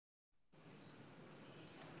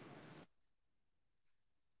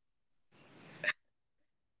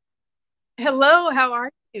Hello, how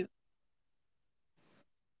are you?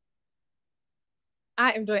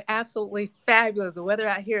 I am doing absolutely fabulous. The weather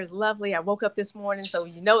out here is lovely. I woke up this morning, so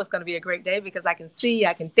you know it's going to be a great day because I can see,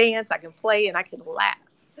 I can dance, I can play, and I can laugh.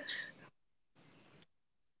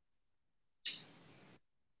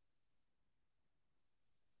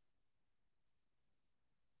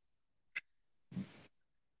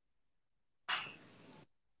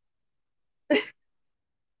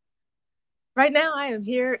 Right now, I am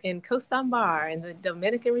here in Costambar in the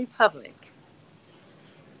Dominican Republic.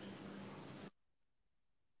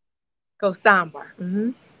 Costambar.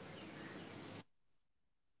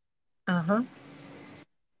 Uh-huh.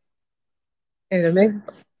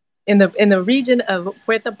 In the region of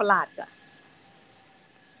Puerto Plata.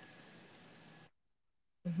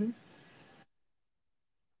 hmm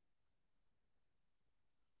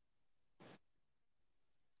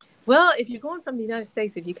Well, if you're going from the United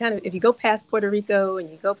States, if you go past Puerto Rico and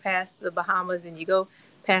you go past the Bahamas and you go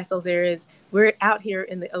past those areas, we're out here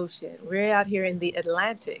in the ocean. We're out here in the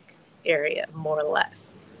Atlantic area, more or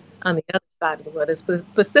less, on the other side of the world. It's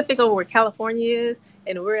Pacific over where California is,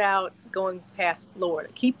 and we're out going past Florida.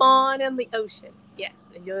 Keep on in the ocean, yes,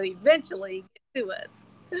 and you'll eventually get to us.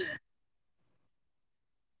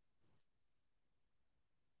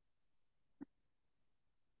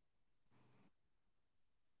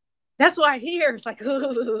 That's why I hear it's like,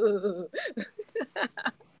 ooh.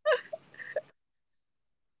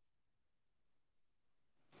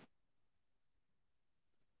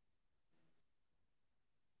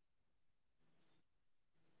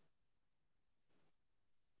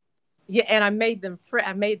 Yeah, and I made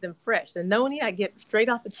them fresh. The noni I get straight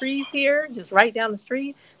off the trees here, just right down the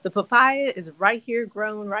street. The papaya is right here,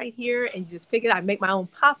 grown right here, and you just pick it. I make my own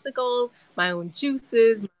popsicles, my own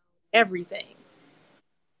juices, everything.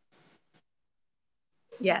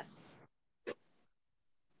 Yes,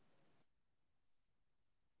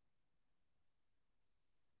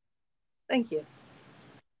 thank you.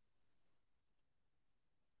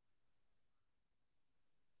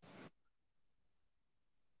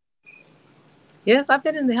 Yes, I've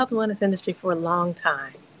been in the health and wellness industry for a long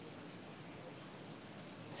time,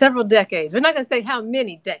 several decades. We're not going to say how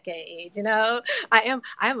many decades. I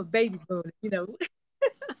am a baby boomer.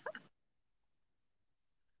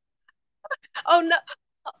 Oh no,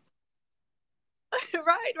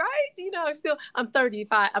 right, right. I'm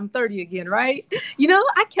 35. I'm 30 again, right?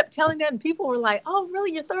 I kept telling that and people were like, "Oh,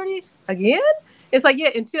 really? You're 30 again?" It's like, "Yeah,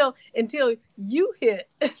 until you hit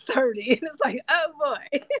 30." And it's like, "Oh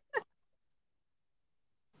boy."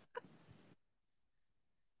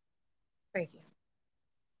 Thank you.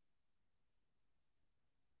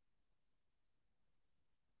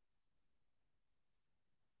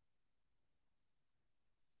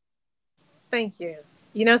 Thank you.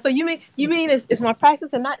 So you mean it's my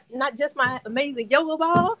practice and not just my amazing yoga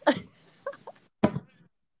ball?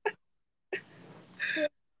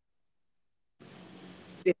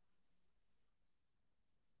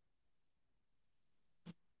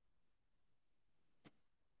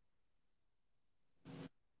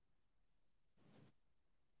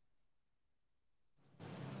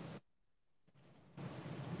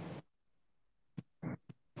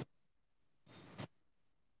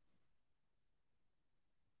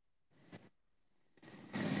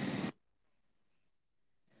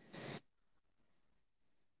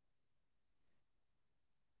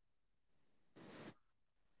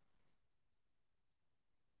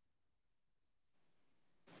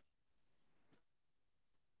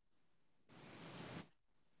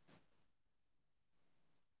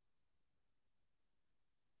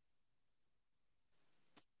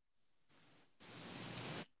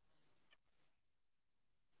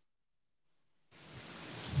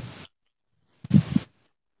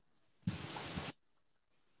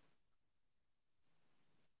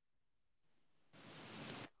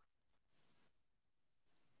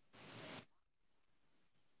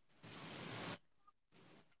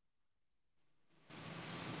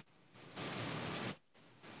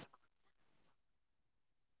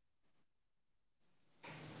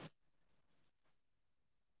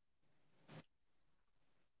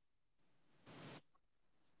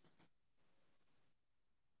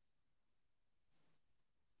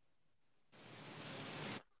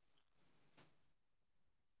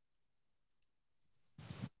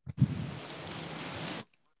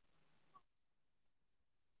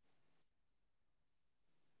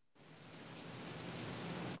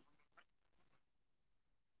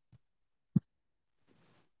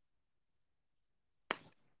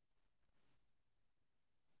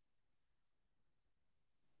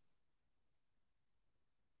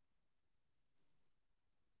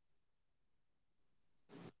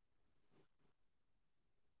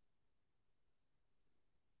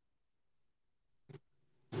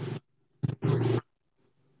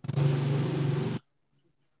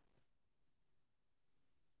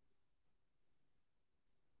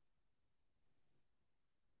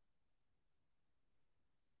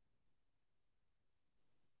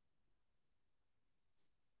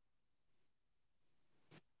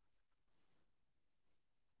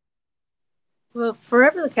 Well,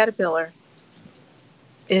 Forever the Caterpillar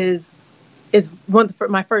is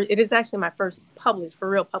my first. It is actually my first published, for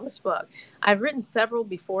real, published book. I've written several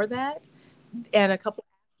before that, and a couple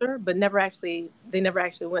after, but they never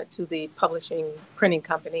actually went to the publishing printing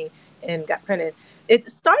company and got printed. It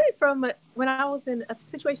started from when I was in a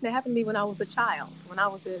situation that happened to me when I was a child, when I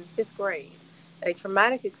was in fifth grade, a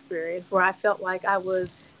traumatic experience where I felt like I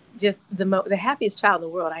was just the happiest child in the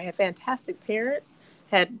world. I had fantastic parents,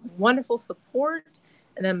 had wonderful support,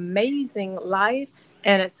 an amazing life,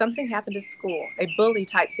 and something happened at school. A bully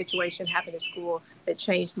type situation happened at school that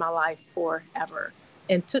changed my life forever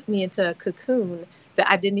and took me into a cocoon that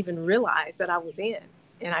I didn't even realize that I was in.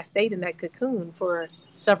 And I stayed in that cocoon for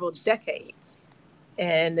several decades.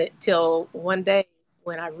 And till one day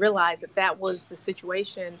when I realized that that was the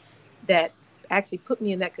situation that actually put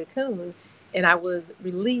me in that cocoon, and I was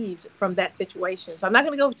relieved from that situation. So I'm not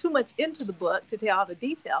going to go too much into the book to tell all the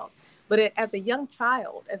details, but as a young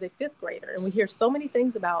child, as a fifth grader, and we hear so many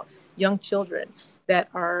things about young children that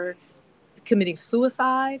are committing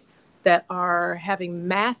suicide, that are having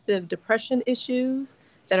massive depression issues,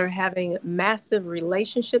 that are having massive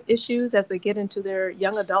relationship issues as they get into their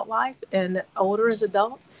young adult life and older as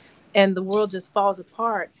adults, and the world just falls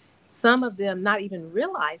apart. Some of them not even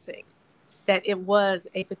realizing that it was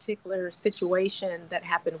a particular situation that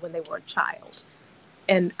happened when they were a child.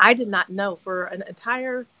 And I did not know for an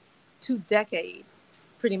entire 2 decades,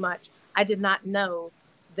 pretty much, I did not know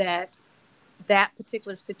that that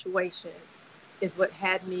particular situation is what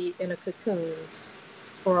had me in a cocoon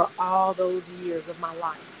for all those years of my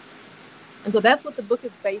life. And so that's what the book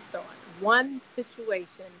is based on. One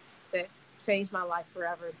situation that changed my life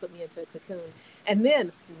forever and put me into a cocoon. And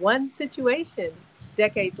then one situation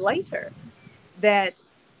decades later that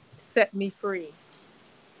set me free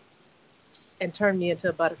and turned me into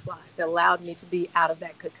a butterfly, that allowed me to be out of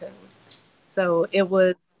that cocoon. So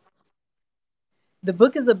the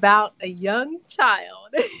book is about a young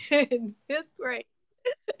child in fifth grade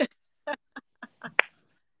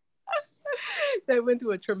that went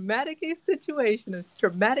through a traumatic situation, a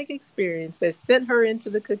traumatic experience that sent her into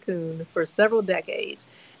the cocoon for several decades,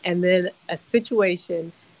 and then a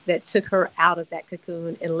situation that took her out of that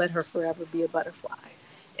cocoon and let her forever be a butterfly.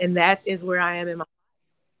 And that is where I am in my,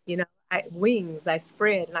 wings, I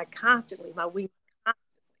spread, and I constantly, my wings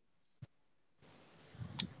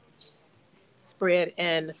spread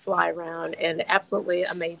and fly around, and absolutely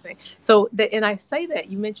amazing. So, and I say that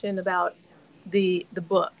you mentioned about the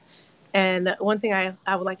book, and one thing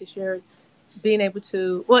I would like to share is being able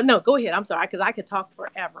to. Well, no, go ahead. I'm sorry, because I could talk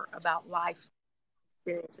forever about life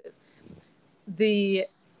experiences. The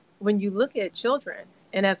When you look at children,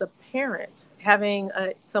 and as a parent, having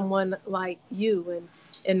someone like you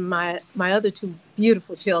and my other two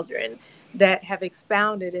beautiful children that have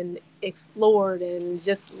expounded and explored and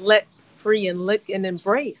just let free and look and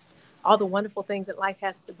embraced all the wonderful things that life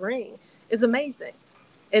has to bring is amazing.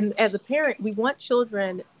 And as a parent, we want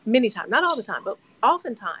children many times, not all the time, but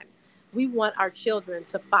oftentimes, we want our children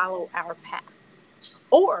to follow our path,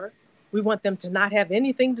 or we want them to not have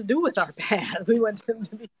anything to do with our path. We want them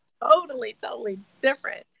to be totally, totally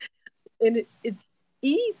different. And it's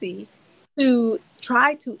easy to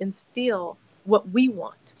try to instill what we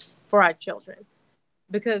want for our children,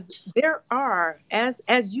 because there are, as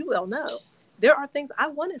you well know, there are things I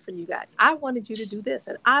wanted for you guys. I wanted you to do this,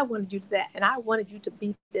 and I wanted you to do that, and I wanted you to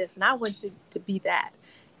be this, and I wanted you to be that,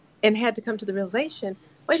 and had to come to the realization,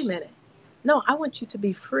 wait a minute, no, I want you to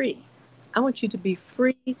be free. I want you to be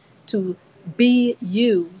free to be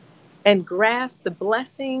you and grasp the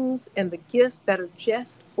blessings and the gifts that are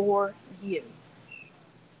just for you.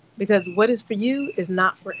 Because what is for you is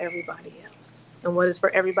not for everybody else. And what is for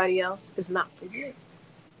everybody else is not for you.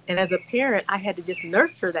 And as a parent, I had to just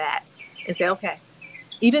nurture that and say, okay,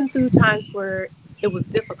 even through times where it was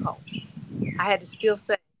difficult, I had to still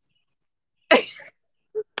say,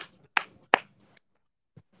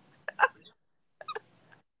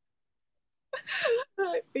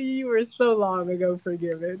 you were so long ago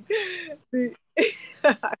forgiven.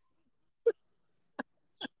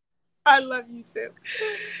 I love you too.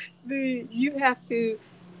 You have to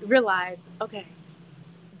realize, okay,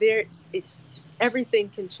 there, it, everything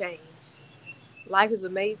can change. Life is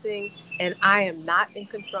amazing, and I am not in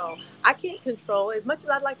control. I can't control, as much as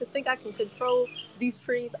I'd like to think I can control these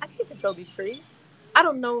trees, I can't control these trees. I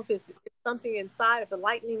don't know if something inside, if a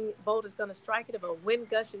lightning bolt is going to strike it, if a wind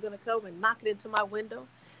gush is going to come and knock it into my window.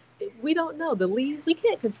 We don't know. The leaves, we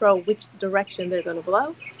can't control which direction they're going to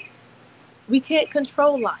blow. We can't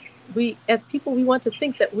control life. As people, we want to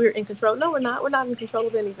think that we're in control. No, we're not. We're not in control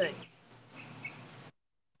of anything,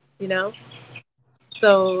 you know?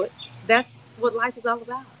 So that's what life is all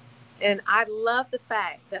about. And I love the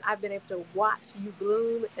fact that I've been able to watch you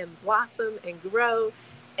bloom and blossom and grow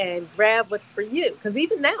and grab what's for you. Because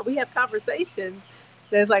even now we have conversations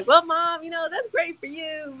that's like, well, mom, that's great for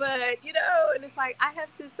you, but, and it's like, I have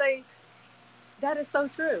to say, that is so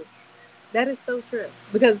true. That is so true.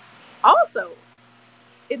 Because also,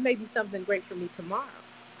 it may be something great for me tomorrow.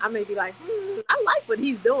 I may be like, I like what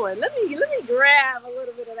he's doing. Let me grab a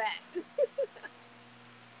little bit of that.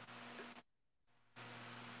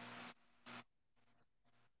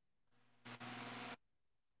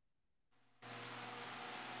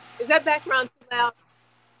 Is that background too loud?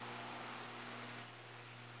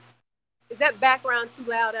 Is that background too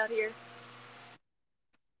loud out here?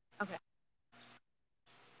 Okay.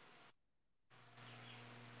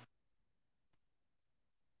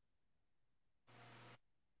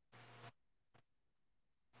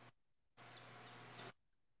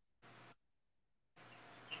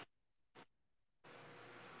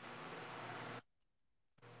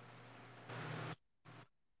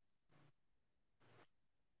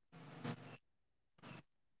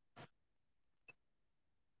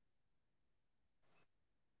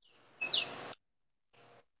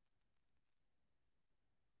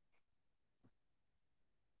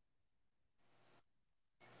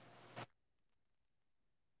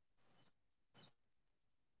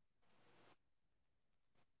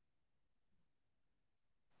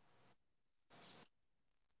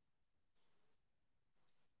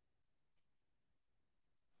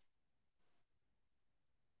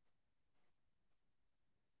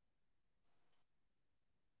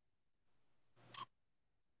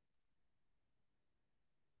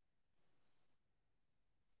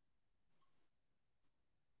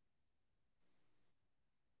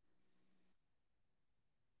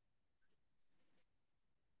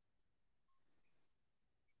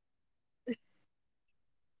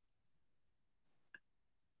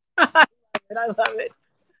 I love it. I love it.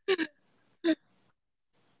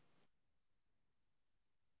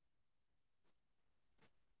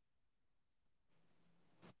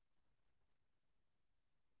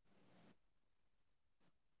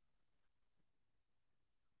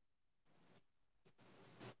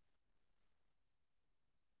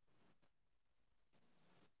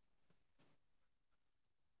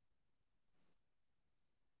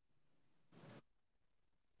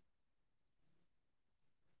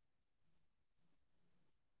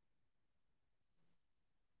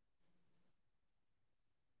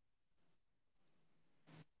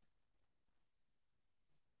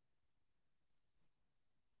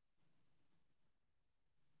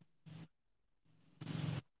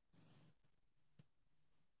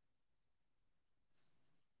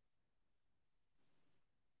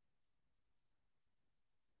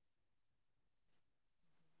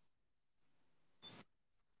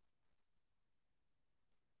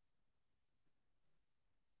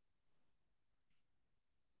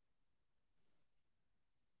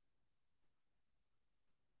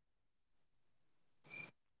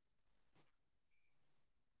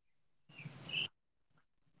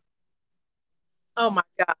 Oh my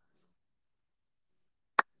God.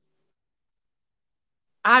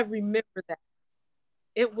 I remember that.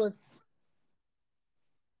 It was,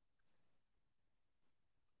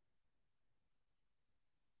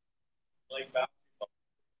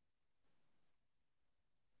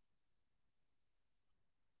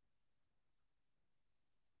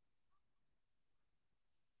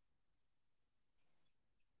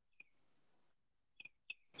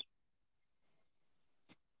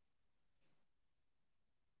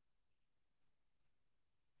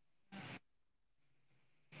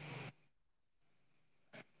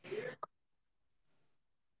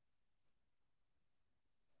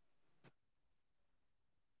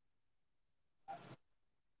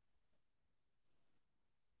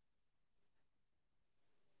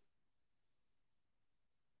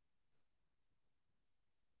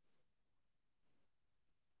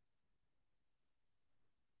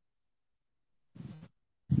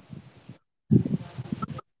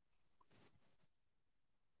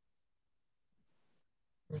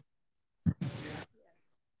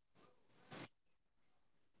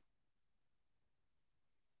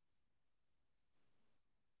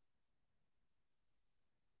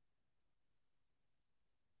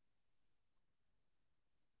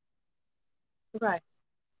 right.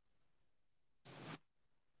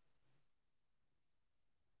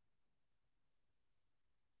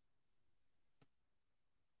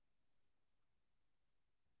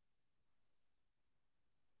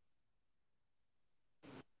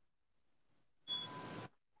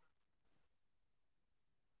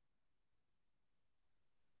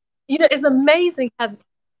 It's amazing how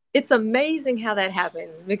It's amazing how that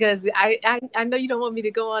happens because I know you don't want me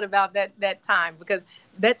to go on about that time because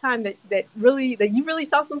that time that you really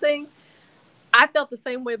saw some things. I felt the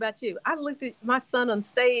same way about you. I looked at my son on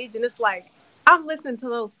stage and it's like I'm listening to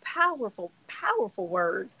those powerful, powerful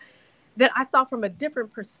words that I saw from a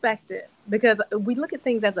different perspective because we look at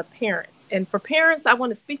things as a parent. And for parents, I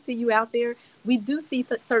want to speak to you out there. We do see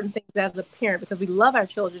certain things as a parent because we love our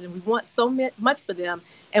children and we want so much for them.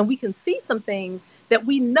 And we can see some things that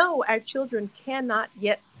we know our children cannot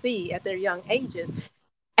yet see at their young ages.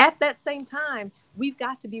 At that same time, we've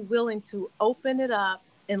got to be willing to open it up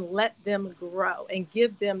and let them grow and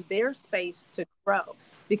give them their space to grow.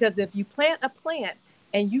 Because if you plant a plant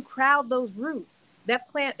and you crowd those roots, that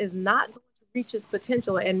plant is not going to reach its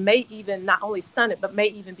potential and may even not only stun it, but may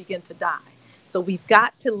even begin to die. So we've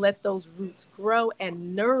got to let those roots grow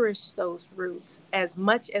and nourish those roots as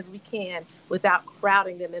much as we can without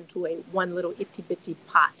crowding them into a one little itty bitty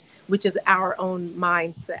pot, which is our own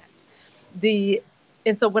mindset. The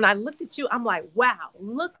and so when I looked at you, I'm like, wow,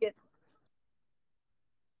 look at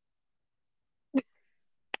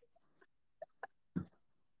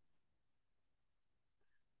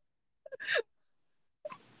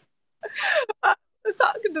I was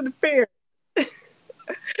talking to the parents.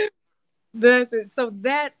 That's it. So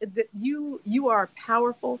that you are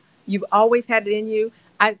powerful. You've always had it in you.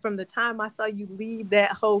 I from the time I saw you lead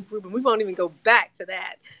that whole group, and we won't even go back to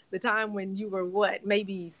that. The time when you were what,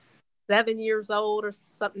 maybe 7 years old or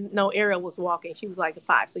something. No, Ariel was walking. She was like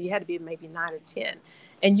 5, so you had to be maybe 9 or 10,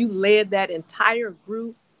 and you led that entire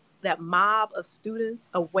group, that mob of students,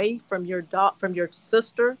 away from your from your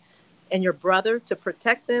sister and your brother to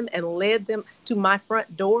protect them, and led them to my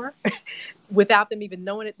front door without them even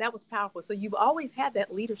knowing it. That was powerful. So you've always had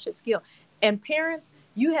that leadership skill. And parents,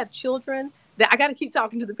 you have children that I got to keep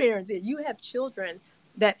talking to the parents here. You have children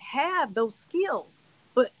that have those skills,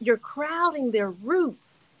 but you're crowding their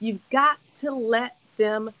roots. You've got to let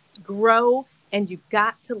them grow and you've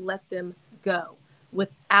got to let them go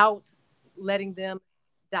without letting them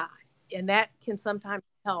die. And that can sometimes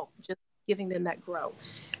help just giving them that growth.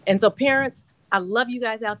 And so, parents, I love you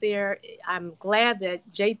guys out there. I'm glad that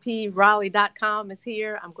jprowley.com is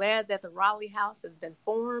here. I'm glad that the Rowley House has been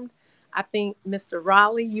formed. I think, Mr.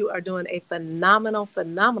 Rowley, you are doing a phenomenal,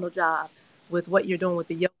 phenomenal job with what you're doing with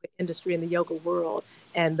the yoga industry and the yoga world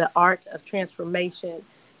and the art of transformation.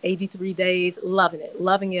 83 days,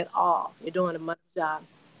 loving it all. You're doing a much job.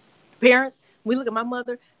 Parents, we look at my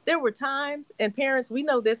mother. There were times, and parents, we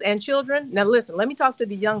know this, and children. Now, listen, let me talk to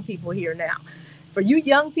the young people here now. For you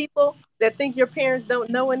young people that think your parents don't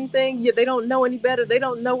know anything, they don't know any better, they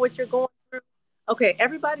don't know what you're going through. Okay,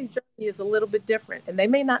 everybody's journey is a little bit different, and they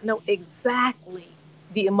may not know exactly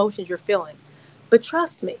the emotions you're feeling. But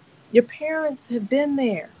trust me, your parents have been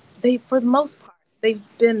there. For the most part, they've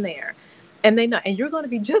been there. And they know, and you're going to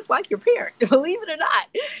be just like your parent, believe it or not.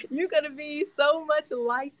 You're going to be so much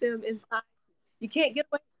like them inside. You can't get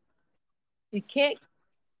away. You can't.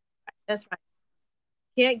 That's right.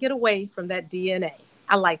 Can't get away from that DNA.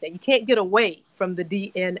 I like that. You can't get away from the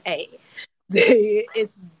DNA.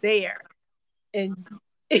 It's there, and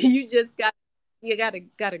you just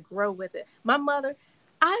gotta grow with it. My mother,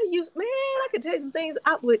 I could tell you some things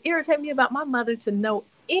I would irritate me about my mother to no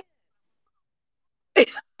end.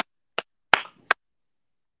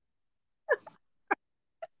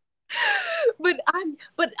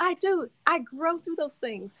 But I do. I grow through those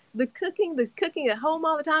things. The cooking at home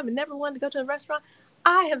all the time and never wanted to go to a restaurant.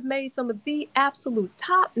 I have made some of the absolute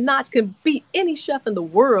top notch, can beat any chef in the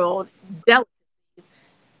world delicacies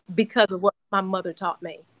because of what my mother taught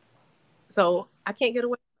me. So I can't get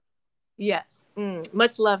away. Yes.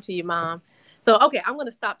 Much love to you, Mom. So okay, I'm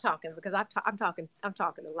gonna stop talking because I'm talking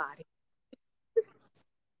a lot.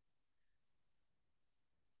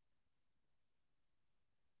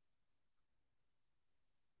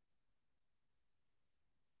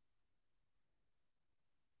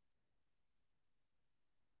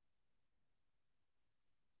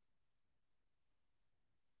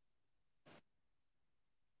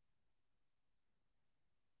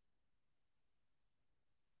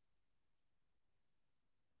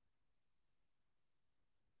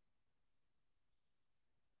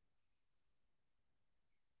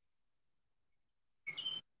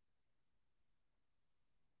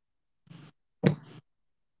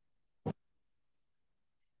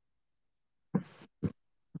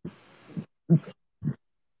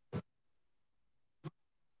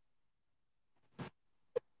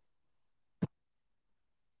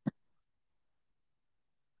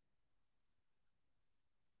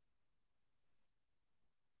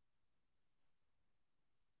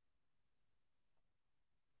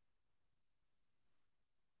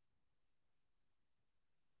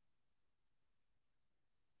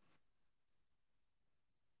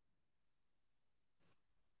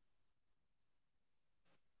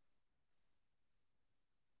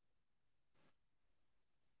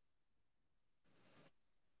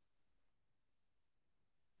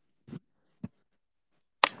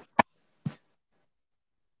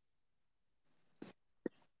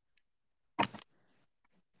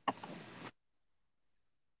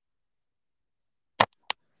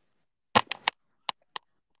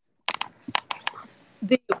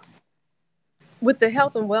 The with the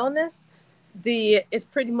health and wellness, the it's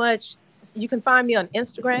pretty much, you can find me on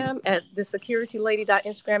Instagram at the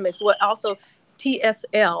securitylady.instagram. It's what also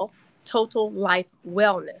TSL Total Life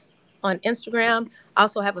Wellness on Instagram. I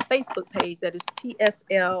also have a Facebook page that is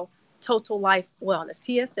TSL Total Life Wellness.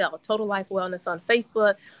 TSL Total Life Wellness on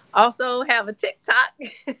Facebook. Also have a TikTok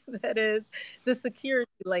that is the Security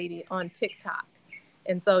Lady on TikTok.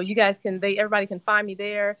 And so you guys can, everybody can find me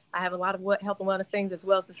there. I have a lot of what health and wellness things, as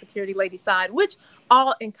well as the Security Lady side, which is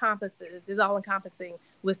all encompassing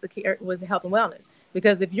with with health and wellness.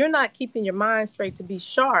 Because if you're not keeping your mind straight to be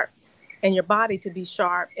sharp, and your body to be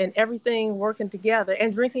sharp, and everything working together,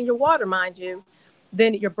 and drinking your water, mind you,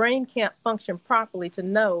 then your brain can't function properly to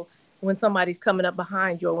know when somebody's coming up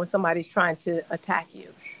behind you or when somebody's trying to attack you.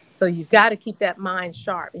 So you've got to keep that mind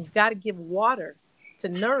sharp, and you've got to give water to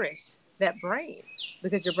nourish that brain,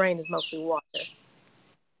 because your brain is mostly water.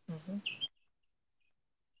 Mm-hmm.